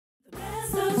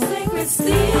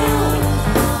sacred steel,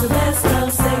 the best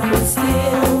of sacred steel.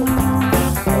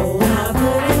 Oh, how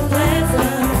good and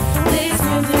pleasant this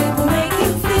music will make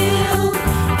you feel.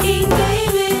 King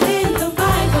David in the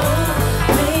Bible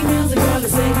made music on the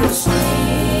sacred string.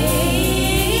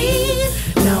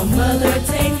 Now Mother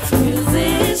takes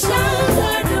musicians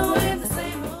are doing the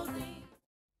same old thing.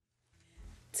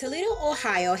 Toledo,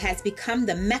 Ohio has become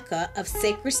the mecca of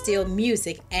sacred steel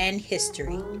music and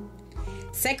history.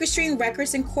 Sacred String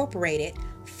Records Incorporated,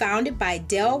 founded by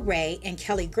Del Ray and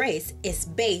Kelly Grace, is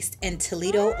based in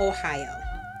Toledo, Ohio.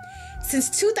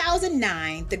 Since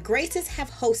 2009, the Graces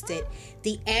have hosted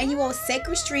the annual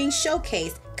Sacred String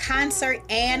Showcase concert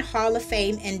and Hall of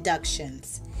Fame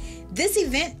inductions. This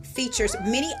event features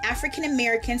many African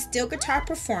American steel guitar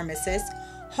performances,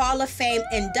 Hall of Fame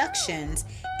inductions,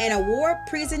 and award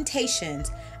presentations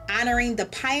honoring the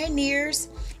pioneers,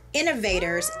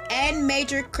 innovators, and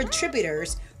major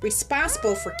contributors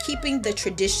responsible for keeping the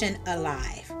tradition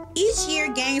alive. Each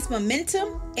year gains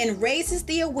momentum and raises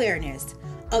the awareness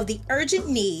of the urgent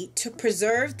need to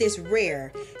preserve this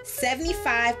rare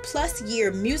 75-plus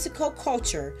year musical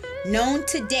culture known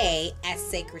today as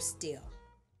sacred steel.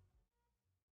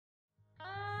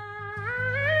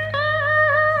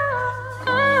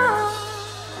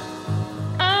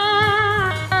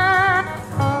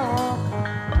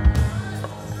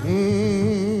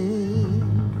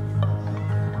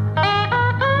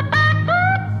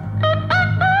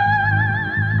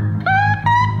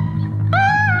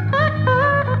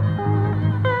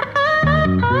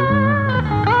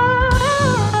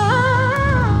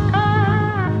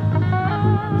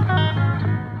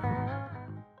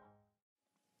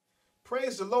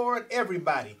 Praise the Lord,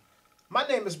 everybody. My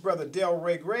name is Brother Del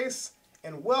Ray Grace,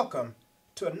 and welcome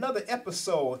to another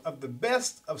episode of the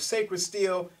Best of Sacred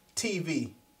Steel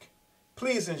TV.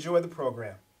 Please enjoy the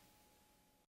program.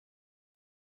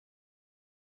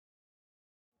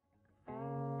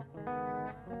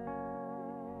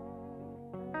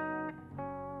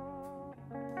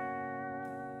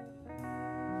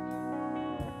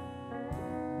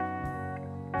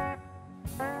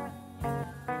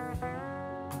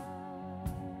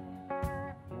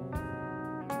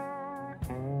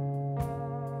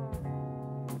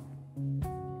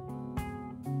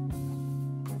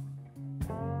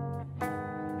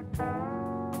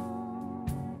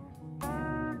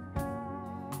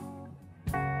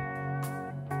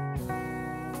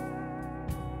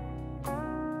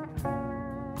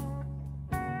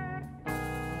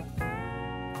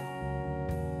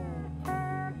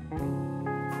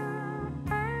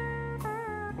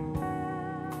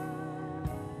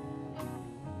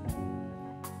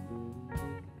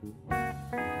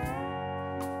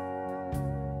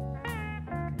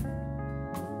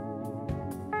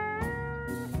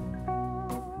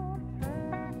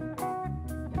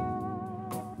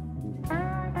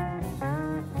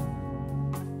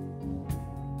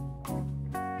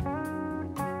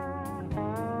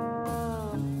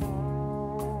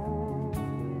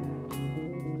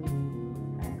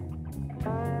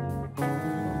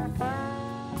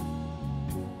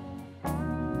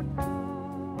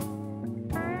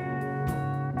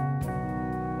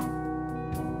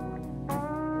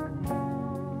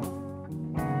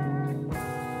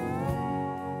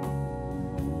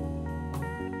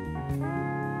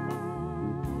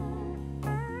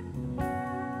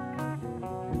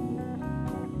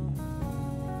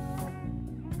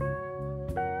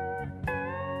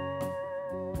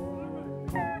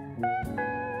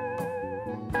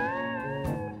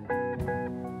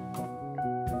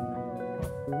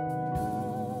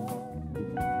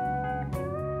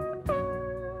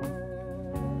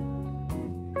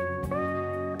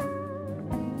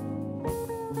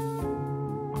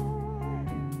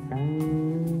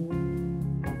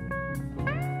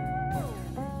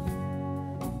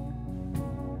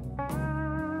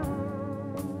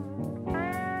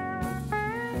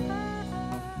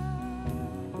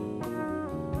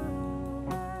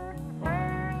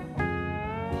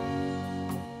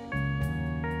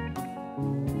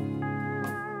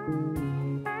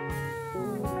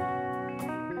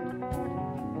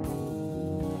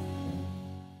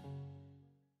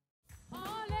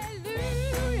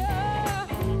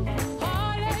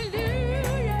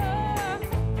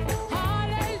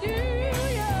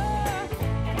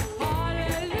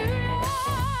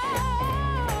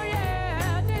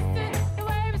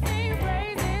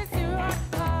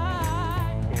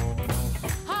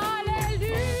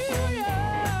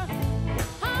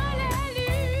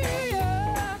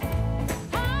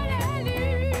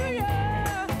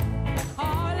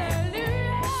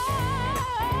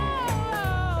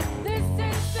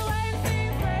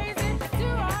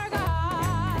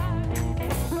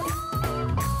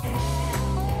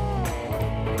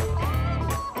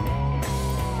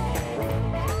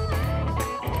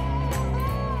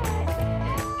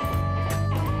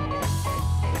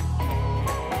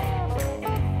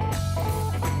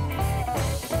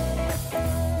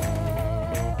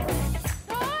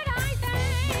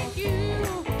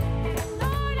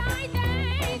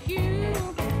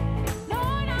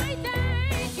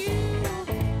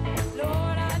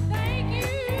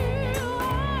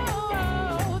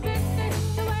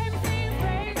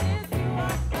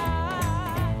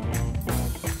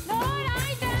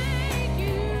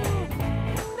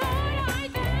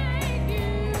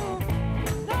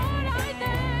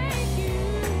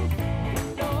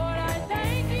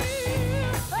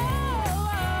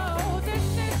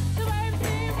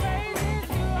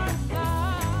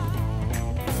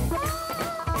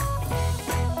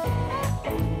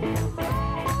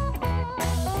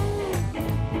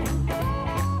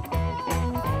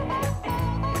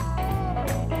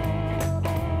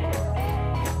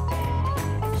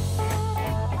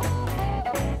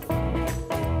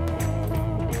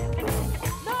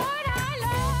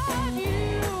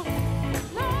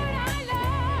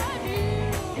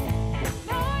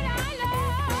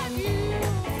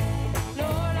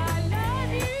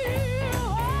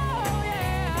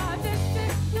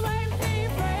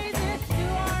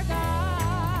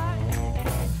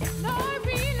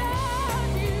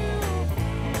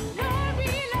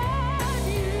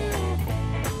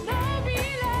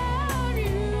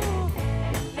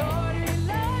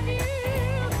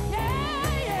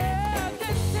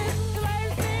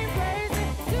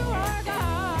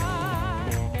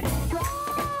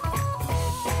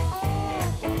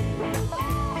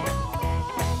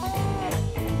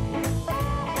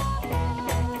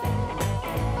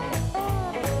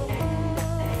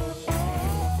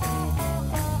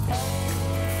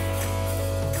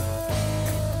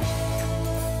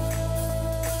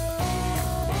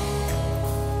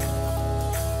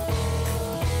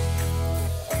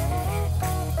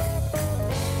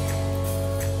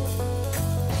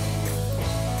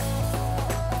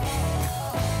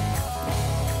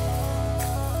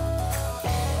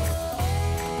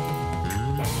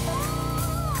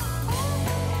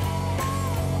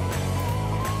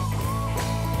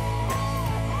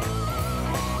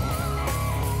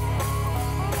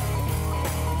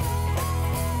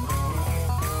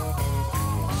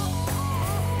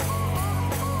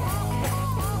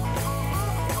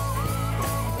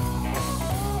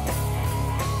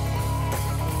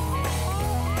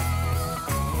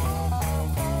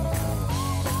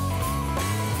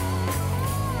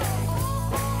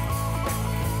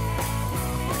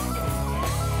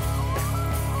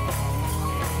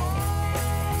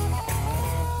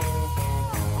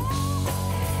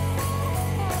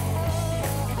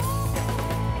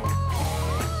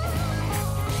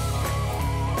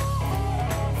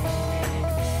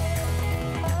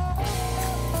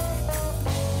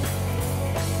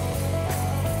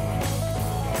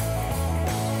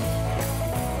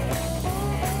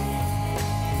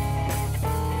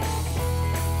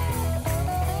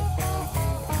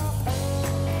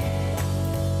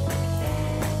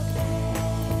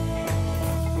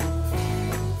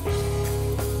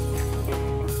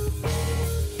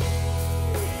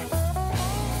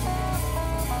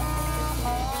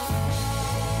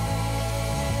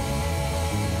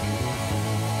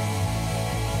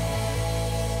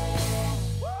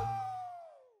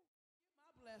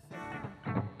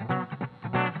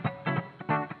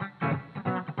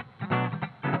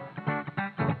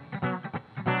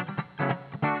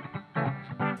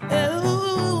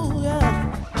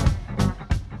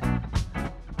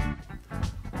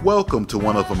 Welcome to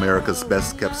one of America's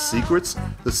best kept secrets,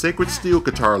 the sacred steel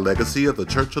guitar legacy of the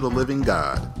Church of the Living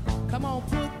God.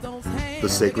 The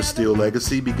sacred steel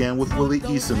legacy began with Willie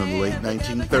Eason in the late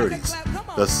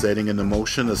 1930s, thus setting into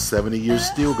motion a 70-year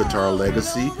steel guitar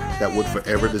legacy that would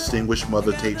forever distinguish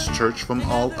Mother Tate's church from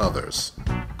all others.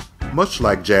 Much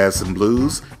like jazz and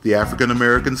blues, the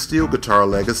African-American steel guitar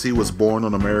legacy was born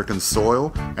on American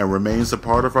soil and remains a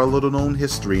part of our little-known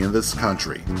history in this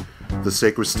country. The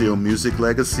sacred steel music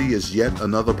legacy is yet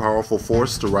another powerful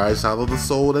force to rise out of the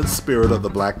soul and spirit of the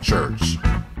Black church.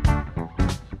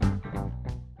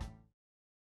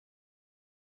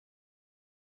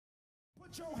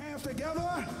 Put your hands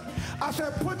together. I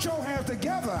said put your hands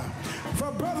together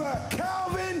for Brother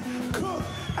Calvin Cooke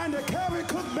and the Calvin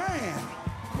Cooke Band.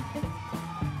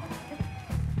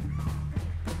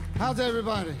 How's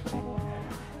everybody?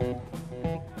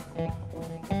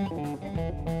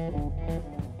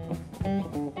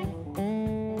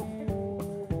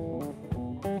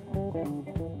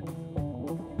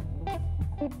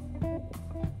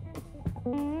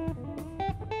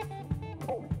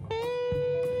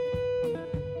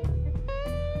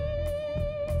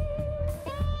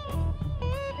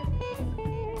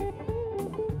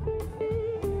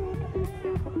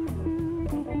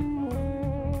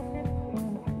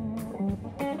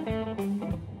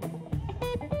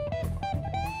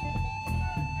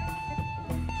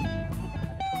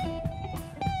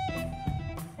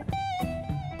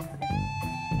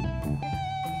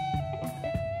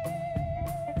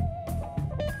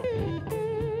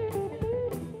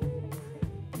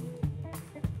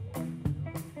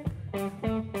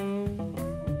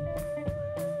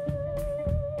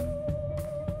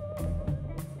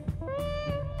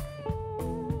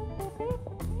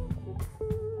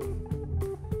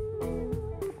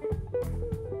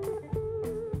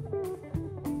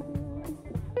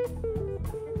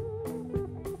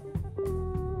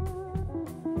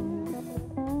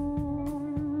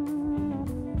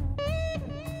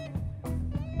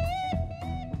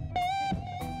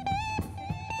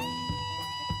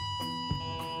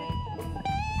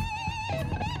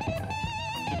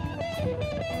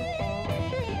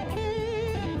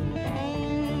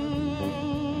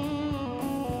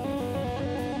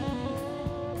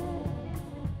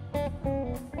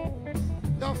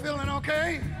 Y'all feeling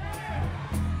okay?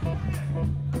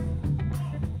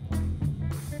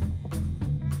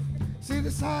 See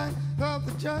the sign of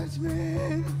the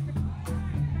judgment.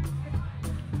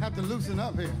 Have to loosen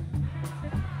up here.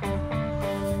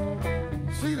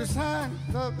 See the sign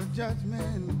of the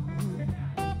judgment.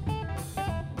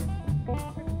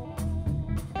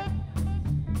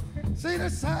 See the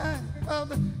sign of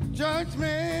the judgment.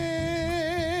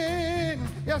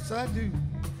 Yes, I do.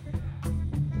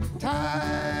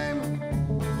 Time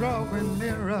drawing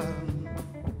nearer.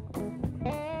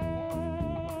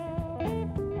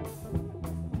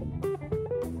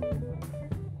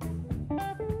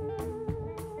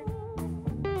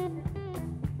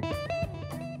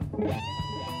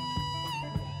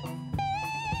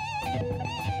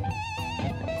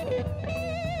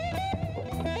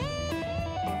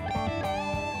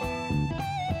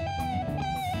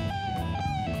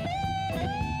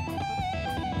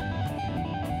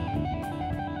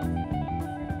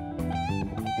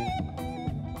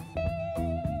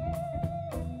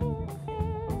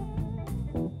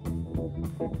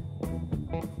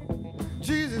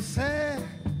 Jesus said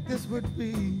this would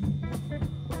be.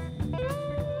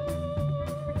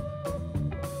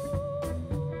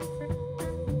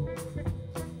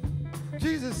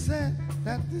 Jesus said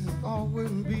that this all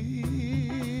wouldn't be.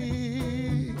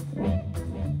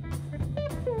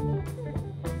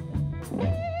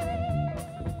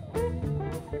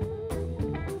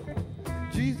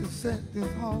 Jesus said this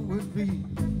all would be.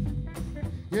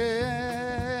 Yeah,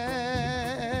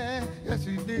 yes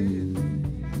he did.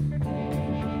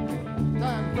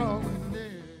 Time drawing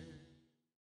near.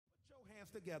 Put your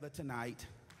hands together tonight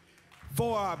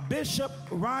for Bishop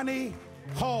Ronnie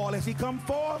Hall as he come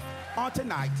forth on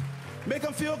tonight. Make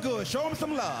him feel good. Show him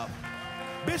some love.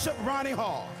 Bishop Ronnie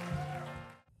Hall.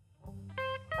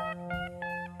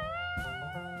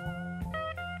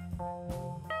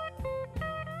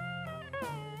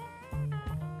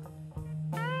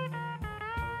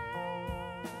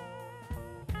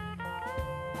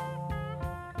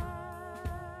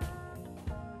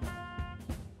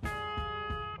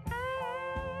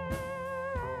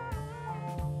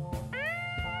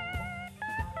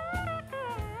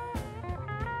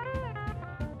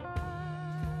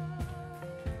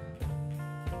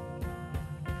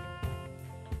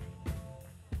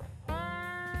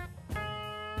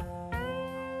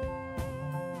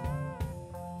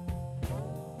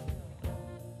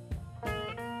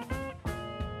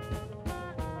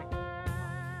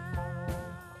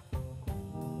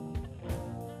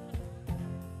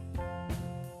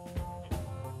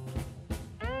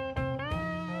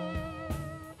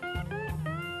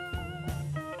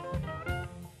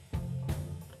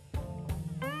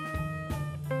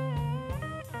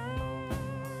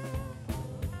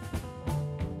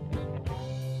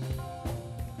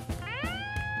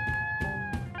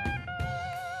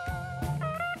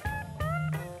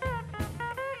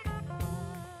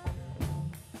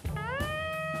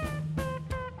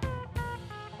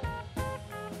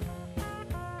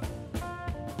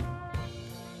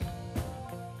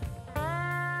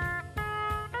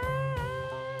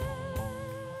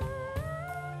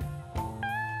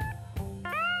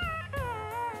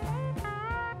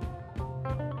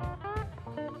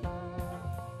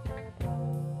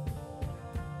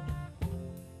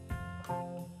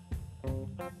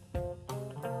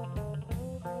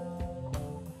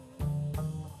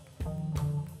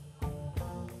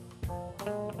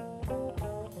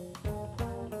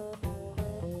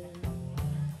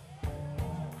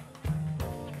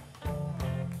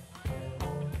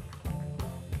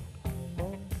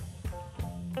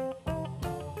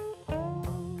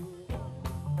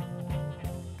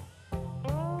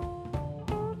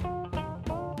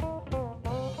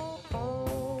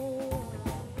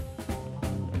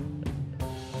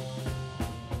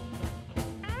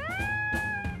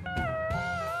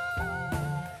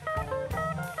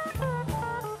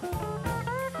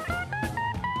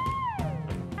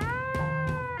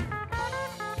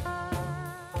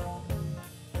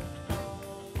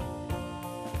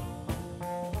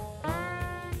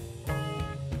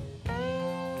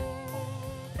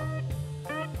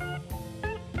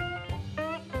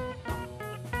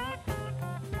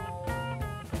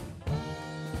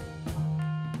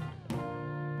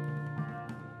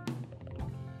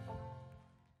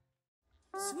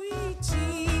 Sweet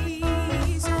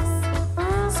Jesus,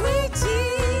 sweet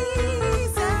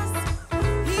Jesus,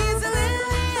 He's the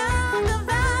lily of the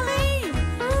valley,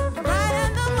 bright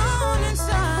as the morning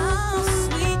star.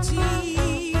 Sweet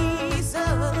Jesus,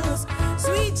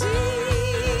 sweet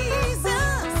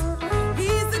Jesus,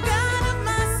 He's the God of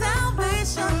my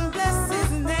salvation. Bless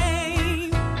His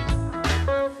name.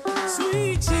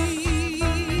 Sweet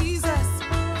Jesus,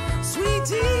 sweet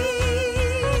Jesus.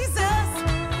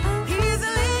 He's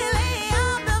a lily of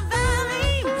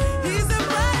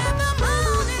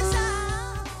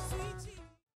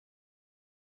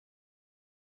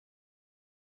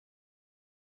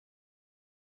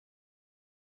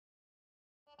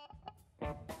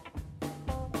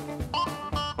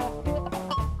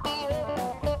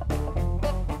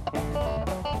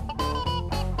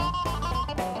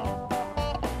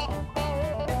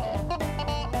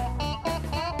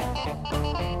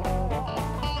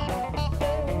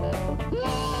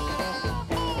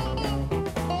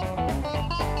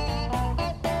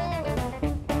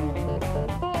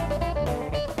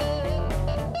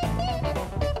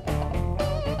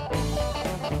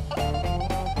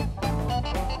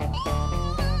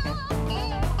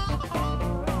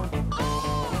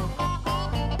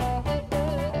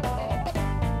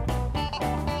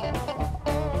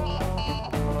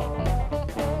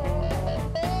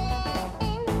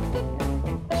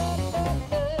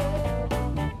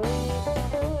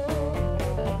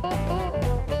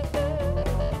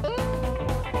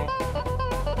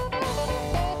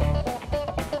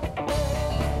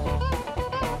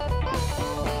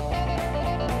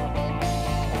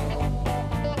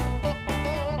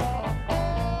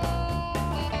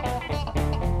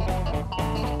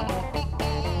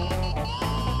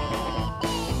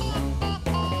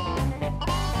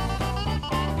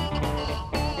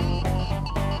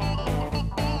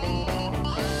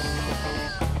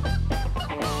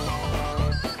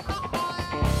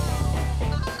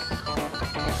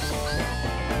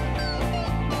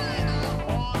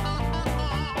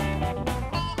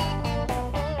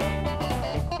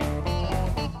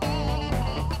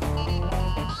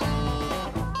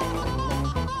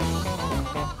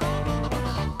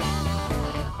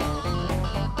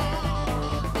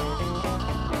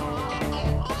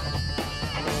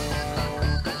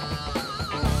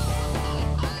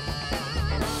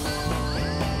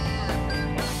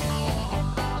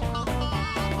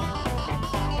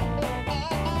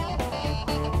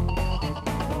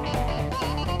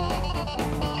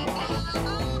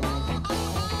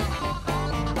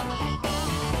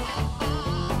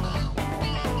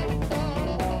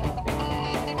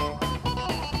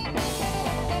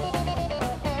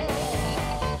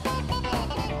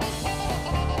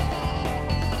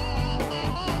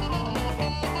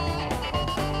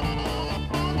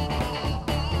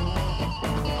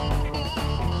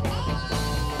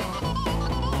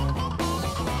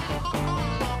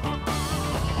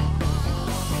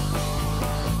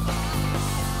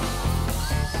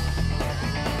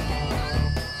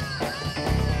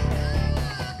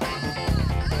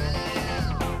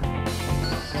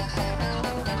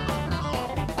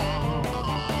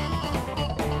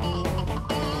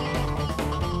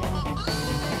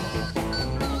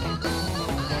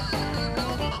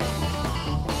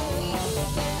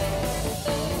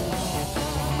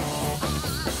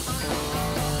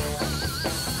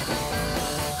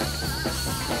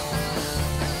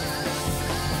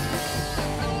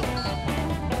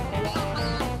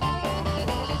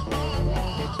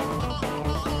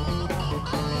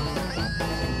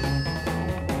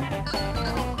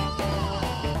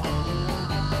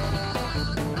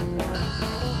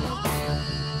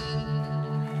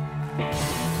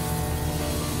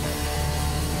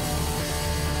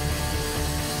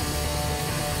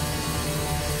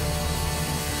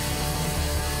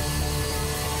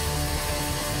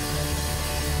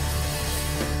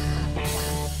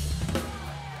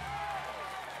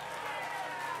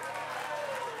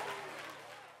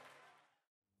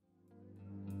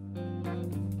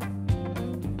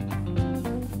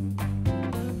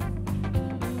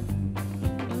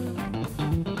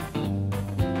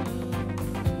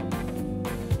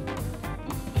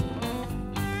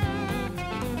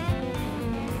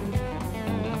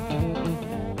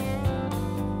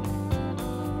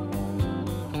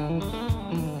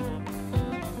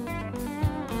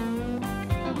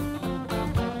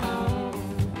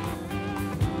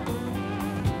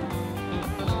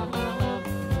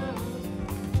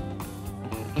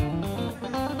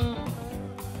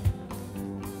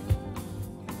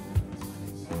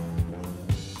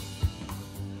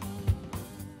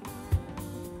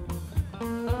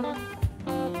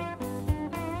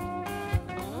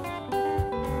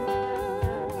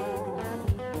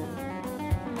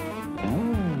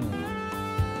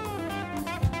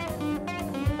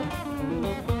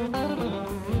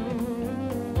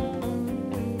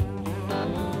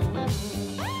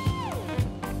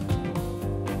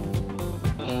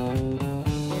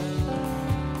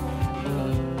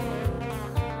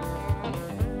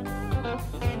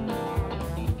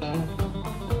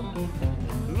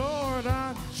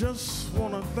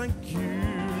thank you.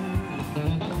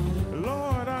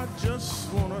 Lord, I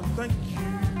just want to thank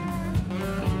you.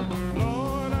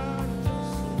 Lord, I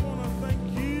just want to thank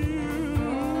you.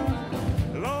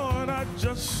 Lord, I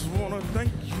just want to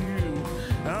thank you.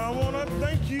 I want to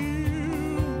thank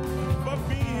you for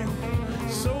being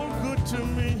so good to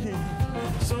me,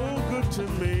 so good to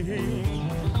me.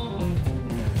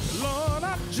 Lord,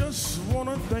 I just want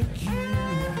to thank you.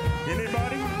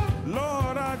 Anybody?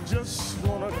 Lord, I just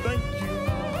want to thank you.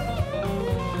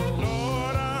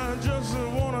 Lord, I just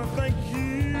want to thank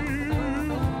you.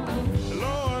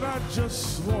 Lord, I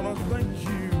just want to thank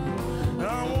you. I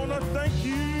want to thank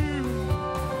you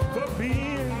for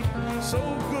being so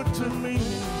good to me,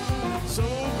 so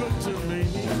good to me.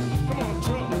 Come on,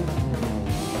 trouble.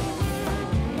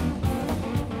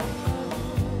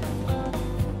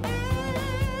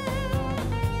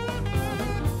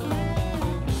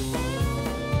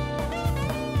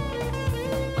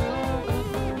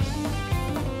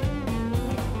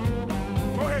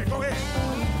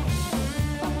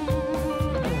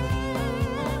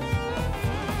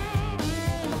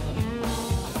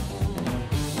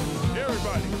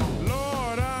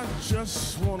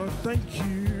 Thank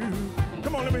you.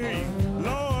 Come on, let me hear you.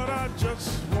 Lord, I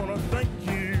just want to thank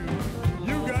you.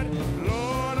 You got it.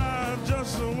 Lord, I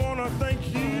just want to thank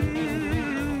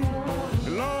you.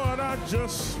 Lord, I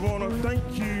just want to thank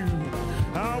you.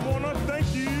 I want to thank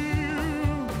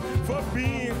you for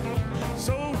being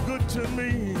so good to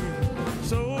me,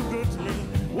 so good to me.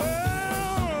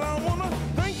 Well, I want to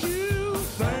thank you,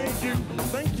 thank you,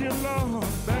 thank you, Lord,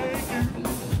 thank you,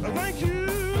 thank you,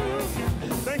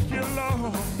 thank you,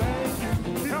 Lord.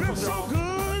 He's been so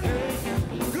good,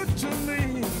 good to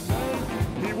me.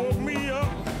 He woke me up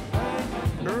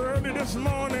early this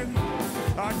morning.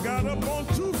 I got up on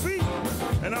 2 feet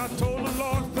and I told the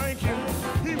Lord, thank you.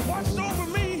 He watched over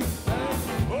me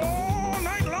all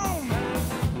night long.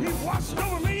 He watched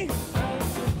over me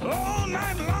all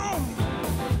night long.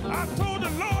 I told the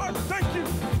Lord, thank you.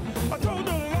 I told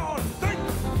the Lord, thank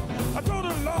you. I told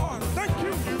the Lord, thank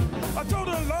you. I told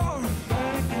the Lord,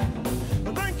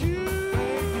 thank you.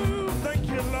 Thank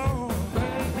you, Lord.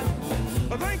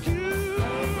 Thank you.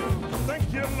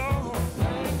 Thank you, Lord.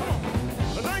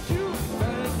 Thank you.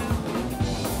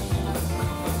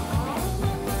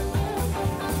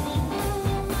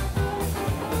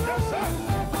 Yes, sir.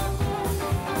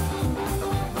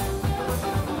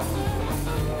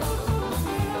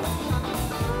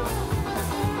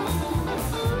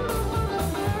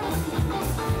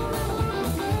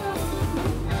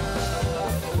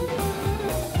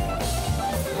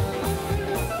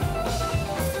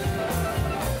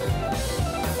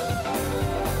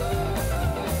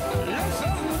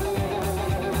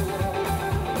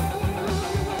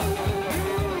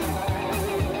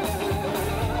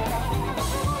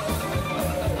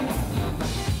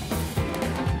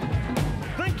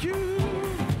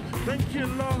 Thank you,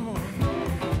 Lord.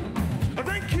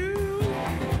 Thank you.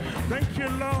 Thank you,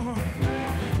 Lord.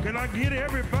 Can I get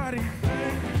everybody?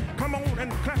 Come on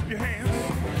and clap your hands.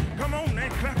 Come on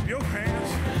and clap your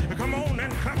hands. Come on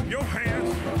and clap your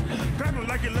hands. Clap him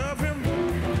like you love him.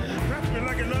 Clap him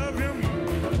like you love him.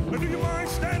 Do you mind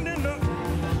standing up?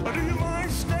 Do you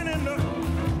mind standing up?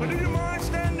 Do you mind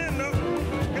standing up?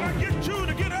 Can I get you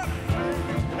to get up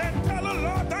and tell the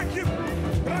Lord thank you?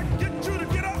 Can I get you to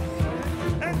get up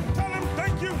and tell him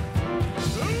thank you?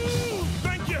 Ooh,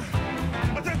 thank you.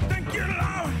 I said thank you,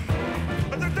 Lord.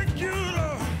 I said thank you,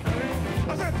 Lord.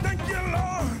 I said thank you,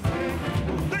 Lord.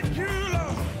 Thank you,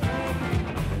 Lord.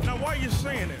 Now why you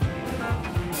saying it?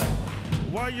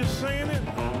 Why you saying it?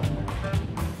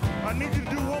 I need you to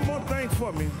do one more thing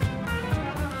for me.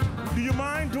 Do you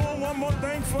mind doing one more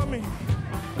thing for me?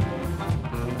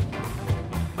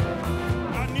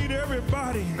 I need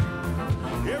everybody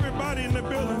in the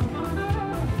building.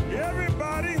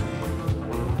 Everybody.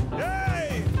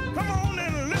 Hey, come on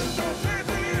and lift those hands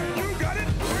in here. You got it.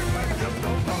 Everybody just go.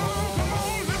 Come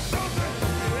on, lift those hands.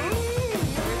 Ooh.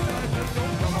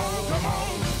 Come on. Come on, come on.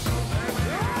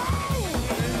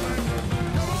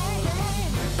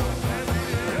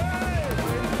 Hey.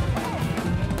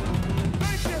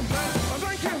 Thank you.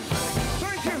 Thank you.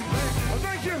 Thank you.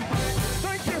 Thank you.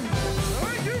 Thank you.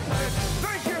 Thank you.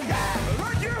 Thank you.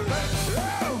 Thank you.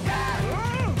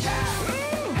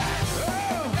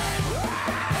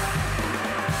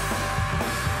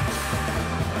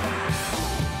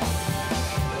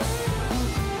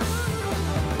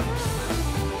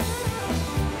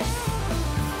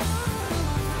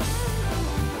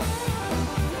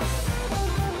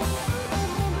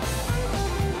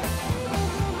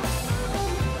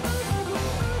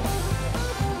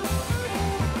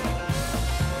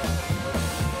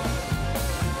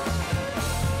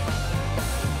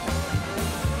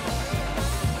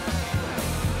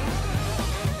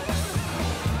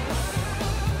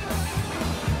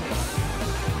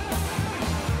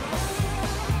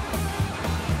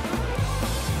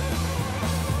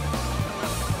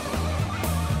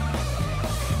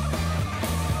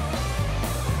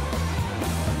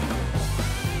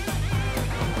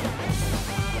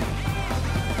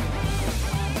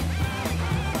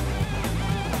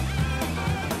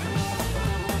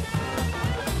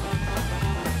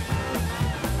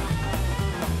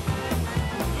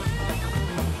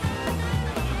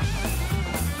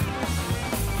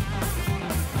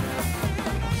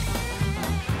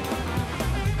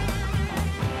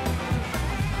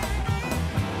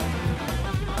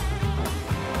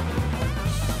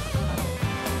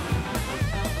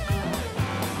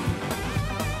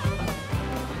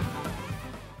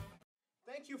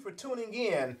 tuning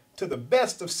in to the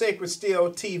Best of Sacred Steel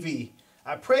TV.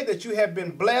 I pray that you have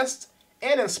been blessed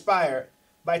and inspired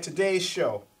by today's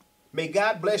show. May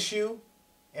God bless you,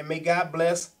 and may God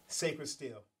bless Sacred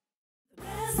Steel. The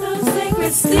best of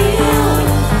Sacred Steel,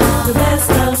 the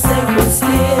best of Sacred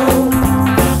Steel.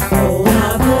 Oh,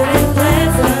 how good and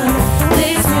pleasant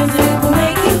this music will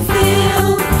make you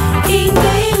feel. King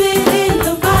David in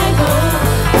the Bible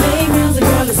made music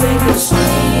on the sacred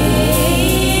string.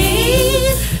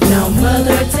 Now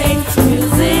Mother takes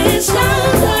musicians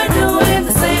are doing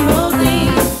the same old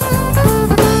thing.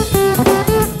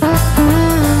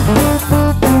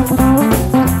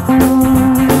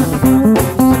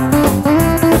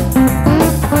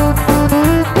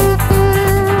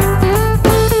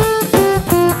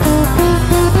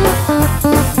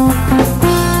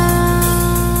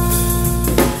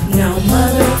 Now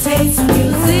Mother takes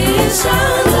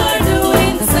musicians